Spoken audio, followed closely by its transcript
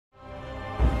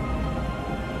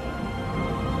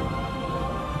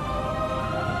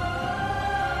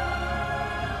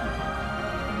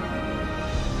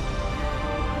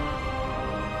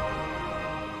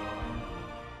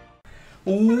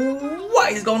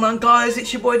What is going on, guys?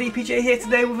 It's your boy DPJ here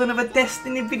today with another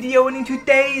Destiny video, and in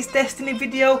today's Destiny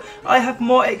video I have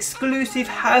more exclusive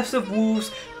House of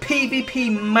Wolves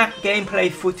PvP map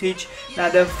gameplay footage. Now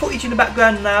the footage in the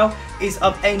background now is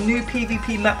of a new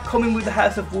PvP map coming with the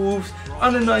House of Wolves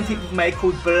on the 19th of May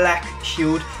called Black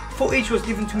Shield. Footage was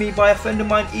given to me by a friend of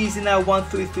mine,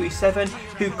 Zarinaea-D,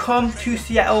 who come to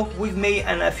Seattle with me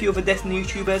and a few other Destiny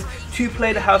YouTubers to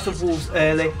play the House of Wolves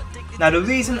early. Now the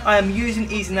reason I am using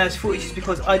Zarinaea's footage is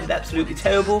because I did absolutely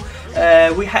terrible.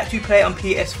 We had to play on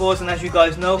PS4s, and as you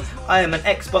guys know, I am an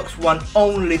Xbox One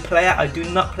only player. I do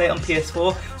not play on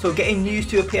PS4, so getting used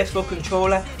to a PS4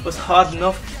 controller was hard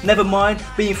enough. Never mind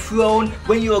being thrown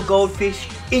when you're a goldfish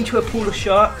into a pool of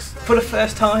sharks for the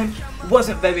first time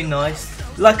wasn't very nice.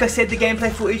 Like I said, the gameplay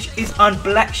footage is on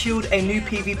Black Shield, a new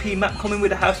PvP map coming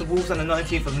with the House of Wolves on the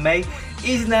 19th of May.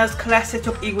 Zarinaea's class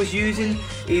setup he was using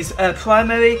is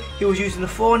primary. He was using the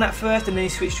Thorn at first, and then he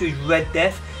switched to his Red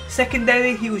Death.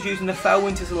 Secondary, he was using the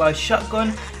Foulwinter's Alive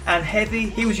shotgun, and heavy,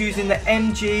 he was using the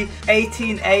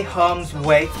MG-18A Harm's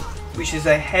Way, which is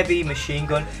a heavy machine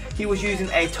gun. He was using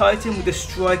a Titan with the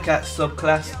Striker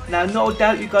subclass. Now no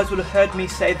doubt you guys would have heard me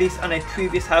say this on a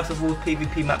previous House of Wolves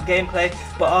PvP map gameplay,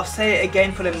 but I'll say it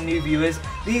again for them new viewers.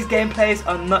 These gameplays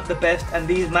are not the best, and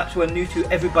these maps were new to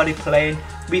everybody playing.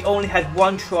 We only had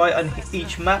one try on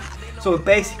each map, so we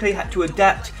basically had to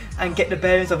adapt and get the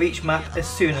bearings of each map as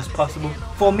soon as possible.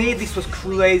 For me, this was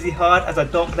crazy hard as I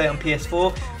don't play on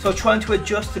PS4, so trying to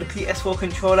adjust to the PS4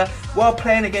 controller while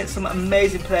playing against some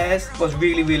amazing players was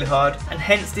really hard, and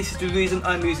hence this is the reason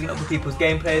I'm using other people's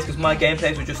gameplays, because my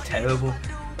gameplays were just terrible.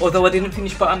 Although I didn't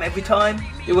finish bottom every time,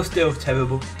 it was still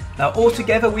terrible. Now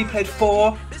altogether we played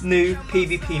 4 new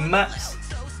PvP maps,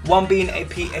 one being a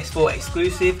PS4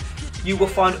 exclusive. You will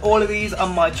find all of these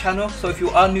on my channel, so if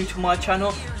you are new to my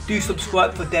channel, do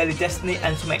subscribe for daily Destiny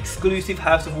and some exclusive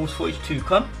House of Wolves footage to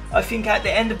come. I think at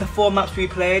the end of the 4 maps we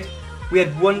played, we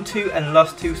had won 2 and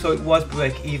lost 2, so it was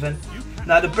break even.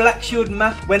 Now the Black Shield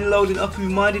map, when loading up,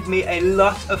 reminded me a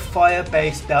lot of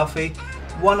fire-based Delphi.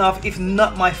 One of, if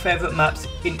not my favourite maps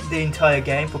in the entire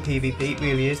game for PvP, it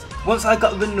really is. Once I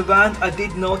got running around, I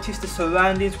did notice the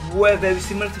surroundings were very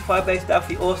similar to fire-based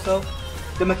Delphi also.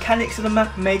 The mechanics of the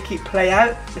map make it play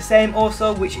out the same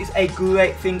also, which is a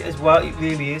great thing as well, it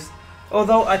really is.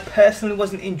 Although I personally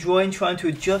wasn't enjoying trying to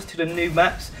adjust to the new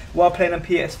maps while playing on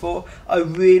PS4, I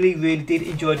really did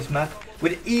enjoy this map.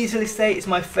 Would easily say it's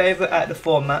my favourite out of the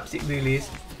 4 maps, it really is.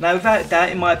 Now without doubt,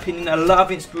 in my opinion, a lot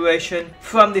of inspiration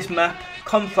from this map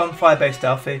come from fire-based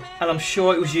Delphi, and I'm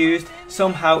sure it was used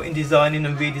somehow in designing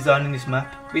and redesigning this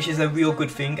map, which is a real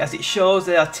good thing, as it shows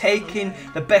they are taking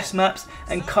the best maps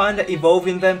and kinda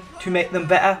evolving them to make them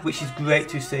better, which is great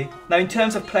to see. Now in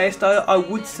terms of playstyle, I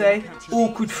would say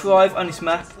all could thrive on this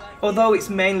map. Although it's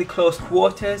mainly close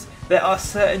quarters, there are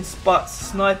certain spots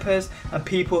snipers and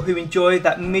people who enjoy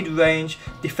that mid-range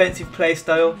defensive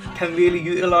playstyle can really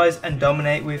utilise and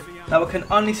dominate with. Now I can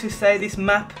honestly say this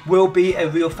map will be a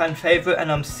real fan favourite,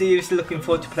 and I'm seriously looking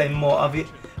forward to playing more of it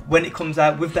when it comes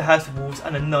out with the House of Wolves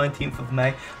on the 19th of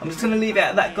May. I'm just going to leave it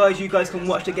at that, guys. You guys can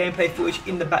watch the gameplay footage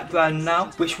in the background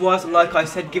now, which was, like I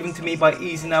said, given to me by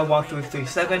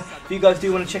Zarinaea-D. If you guys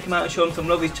do want to check him out and show him some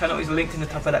love, his channel is linked in the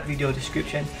top of that video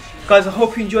description. Guys, I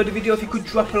hope you enjoyed the video. If you could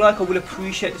drop a like, I will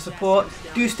appreciate the support.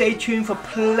 Do stay tuned for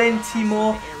plenty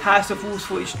more House of Wolves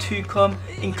footage to come,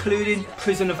 including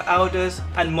Prison of Elders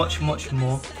and much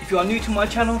more. If you are new to my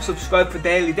channel, subscribe for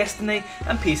daily Destiny,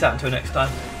 and peace out until next time.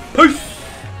 Peace!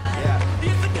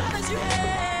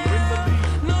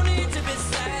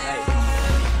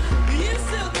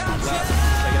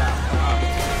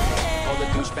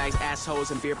 Douchebags, assholes,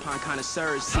 and beer pong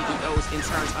connoisseurs, CEOs,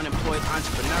 interns, unemployed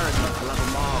entrepreneurs. I love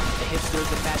them all. The hipsters,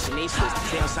 the fashionistas,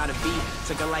 stay outside of B.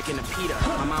 Took a liking to Peter.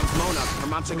 My mom's Mona. Her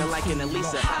mom took a liking to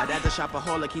Lisa. My dad the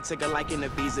shopaholic. He took a liking to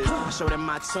visas. I showed them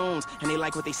my tunes, and they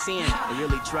like what they seeing. They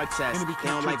really drug test. They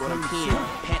don't like what I'm peeing.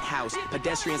 Penthouse,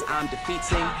 pedestrians I'm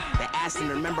defeating. They asked him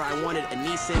to remember I wanted a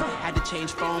Nissan. Had to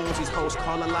change phones. These hoes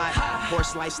call a lot.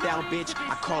 Horse lifestyle, bitch.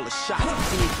 I call a shot.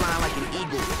 See me flying like an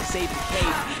eagle. Save the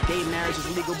cave. Gay marriage is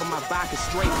legal, but my vodka's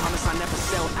straight. Promise I never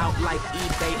sell out like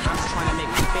eBay. I'm just trying to make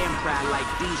my fam cry like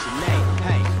Dejanay.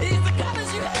 Hey. These the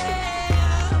colors you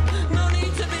have. No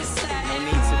need to be sad. No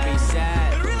need to be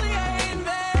sad. It really ain't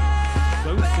bad.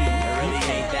 It really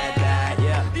ain't that bad.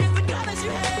 Yeah. These the colors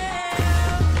you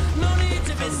have. No need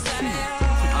to be sad.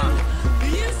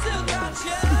 You still got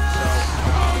you. So,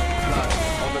 look,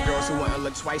 all the girls who wouldn't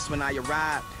look twice when I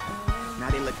arrive. Now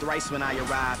they look thrice when I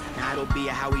arrive. Now it'll be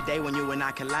a Howie day when you and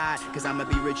I collide. Cause I'ma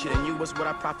be richer than you was what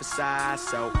I prophesied.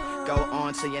 So Go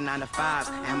on to your 9 to 5s.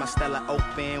 And my Stella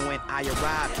open when I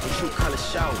arrive. The true color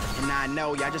show. And I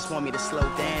know y'all just want me to slow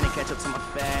down and catch up to my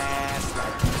fast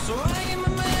life. So I am a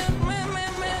man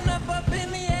up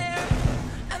in the air.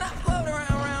 And I float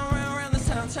around this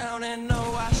town and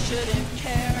know I shouldn't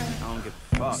care. I don't give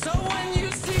a fuck. So when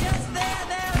you see us there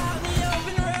out in the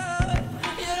open road,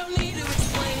 you don't need to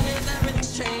explain it,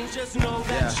 everything's changed, just know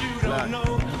that you don't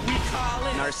know. We call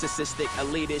it narcissistic,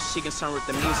 elitist, she concerned with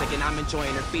the music and I'm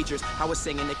enjoying her features. I was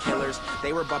singing the Killers,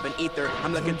 they were bumping ether.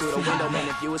 I'm looking through the window, man,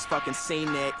 if you was fucking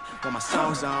scenic. Well, my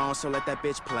song's on, so let that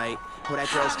bitch play. Well, that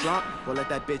girl's drunk, well, let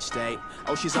that bitch stay.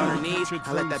 Oh, she's on her knees,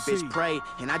 I let that bitch pray.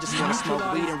 And I just wanna smoke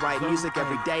weed and write music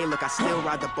every day. Look, I still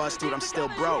ride the bus, dude, I'm still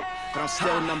broke. But I'm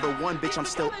still #1, bitch, I'm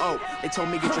still oak. They told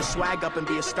me get your swag up and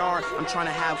be a star. I'm trying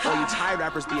to have all you tired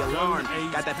rappers be alarmed.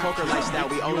 Got that poker lifestyle,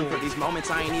 we owe them for these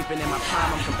moments. I ain't even in my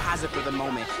prime, I'm composite for the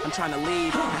moment. I'm trying to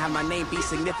leave and have my name be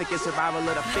significant. Survival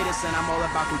of the fittest, and I'm all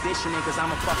about conditioning, cause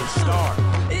I'm a fucking star.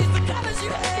 it's the colors you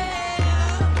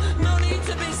have, no need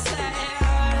to be sad.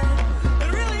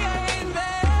 It really ain't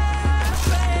bad.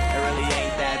 It really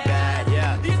ain't that bad,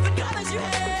 yeah. It's the colors you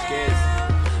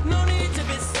have, no need to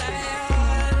be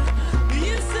sad.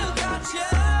 You still got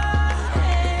your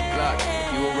Look,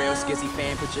 if you a real skizzy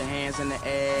fan, put your hands in the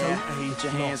air. Put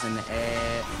your hands in the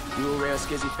air. You a real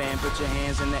skizzy fan, put your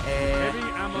hands in the air.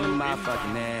 In the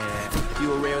motherfucking air.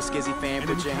 You a real skizzy fan,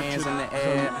 put your hands in the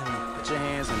air. Put your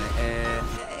hands in the air.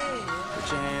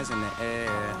 Put your hands in the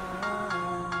air.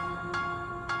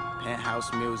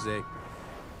 Penthouse music.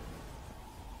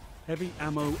 Heavy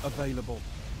ammo available.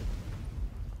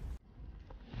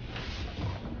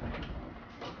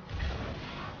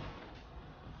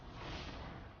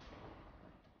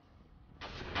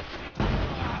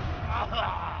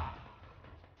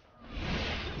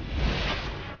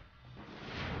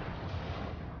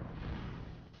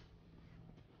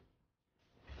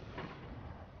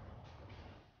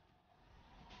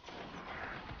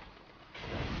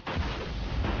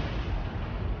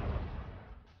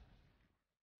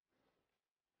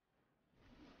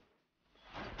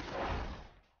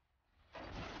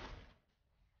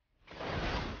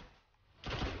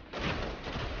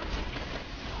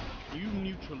 You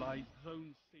neutralized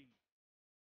Zone C.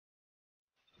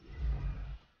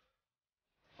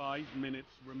 5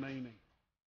 minutes remaining.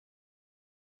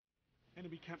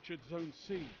 Enemy captured Zone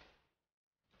C.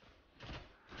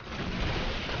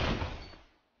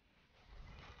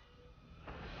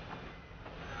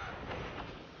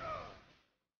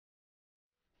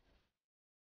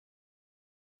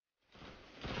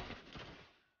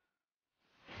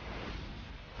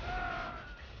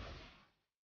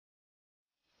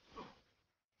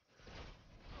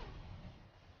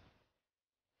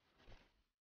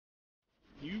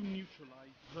 You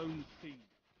neutralized Zone C.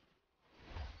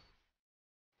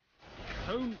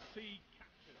 Zone C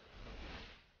captured.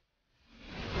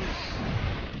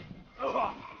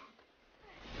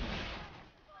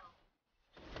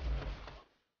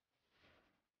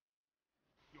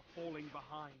 You're falling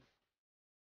behind.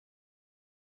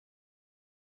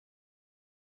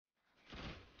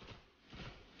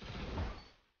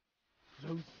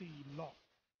 Zone C lost.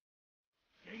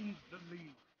 Gains the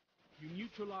lead. You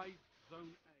neutralized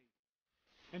Zone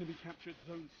A. Enemy captured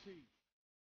Zone C.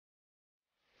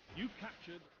 You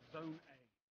captured Zone A.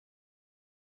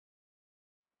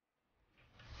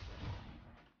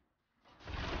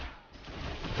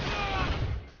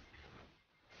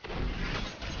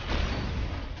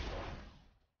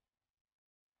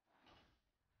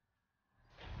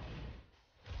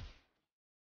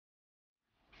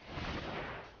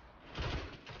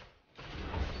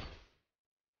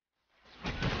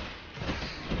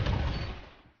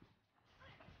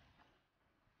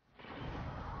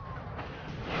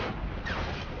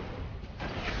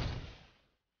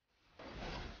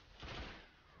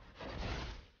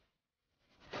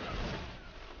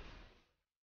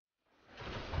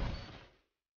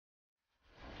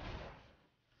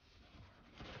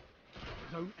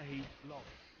 Zone A lost.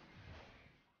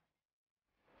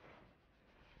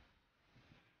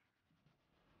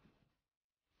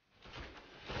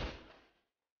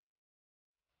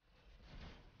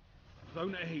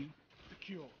 Zone A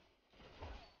secure.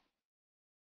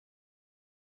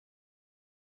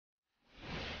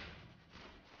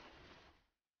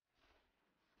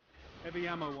 Heavy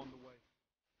ammo on the way.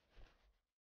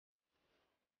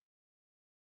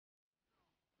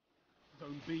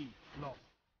 Zone B lost.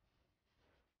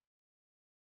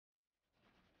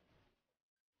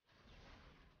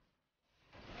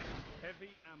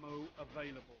 Heavy ammo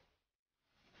available.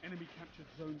 Enemy captured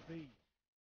Zone B.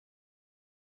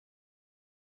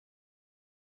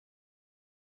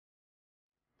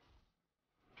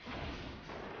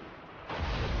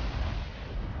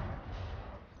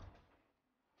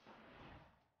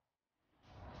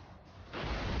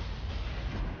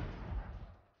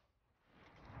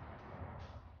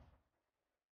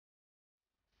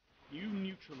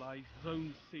 neutralized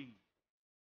Zone C.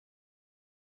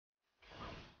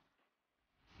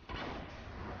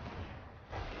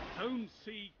 Zone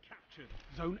C captured.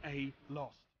 Zone A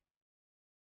lost.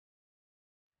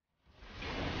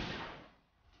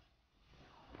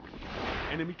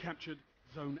 Enemy captured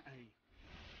Zone A.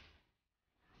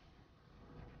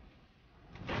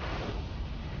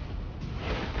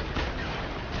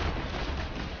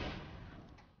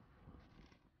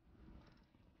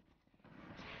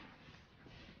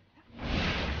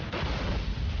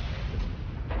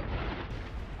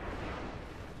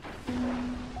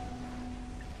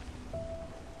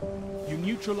 You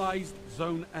neutralized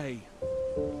Zone A.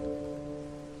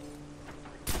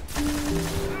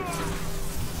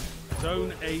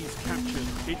 Zone A's captured.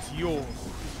 It's yours.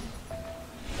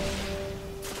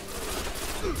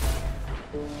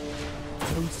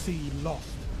 Zone C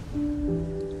lost.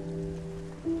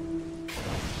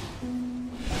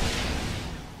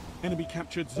 Enemy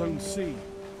captured Zone C.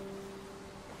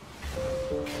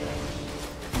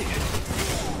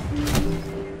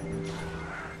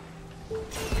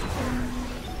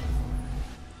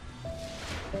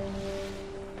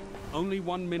 Only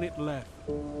 1 minute left.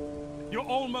 You're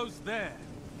almost there.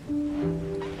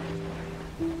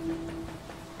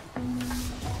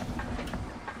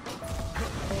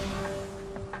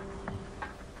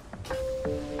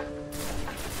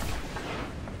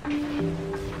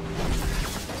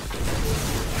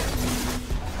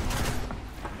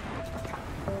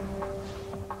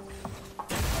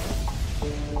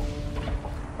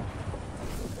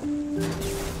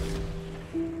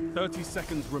 "30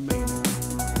 seconds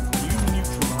remaining.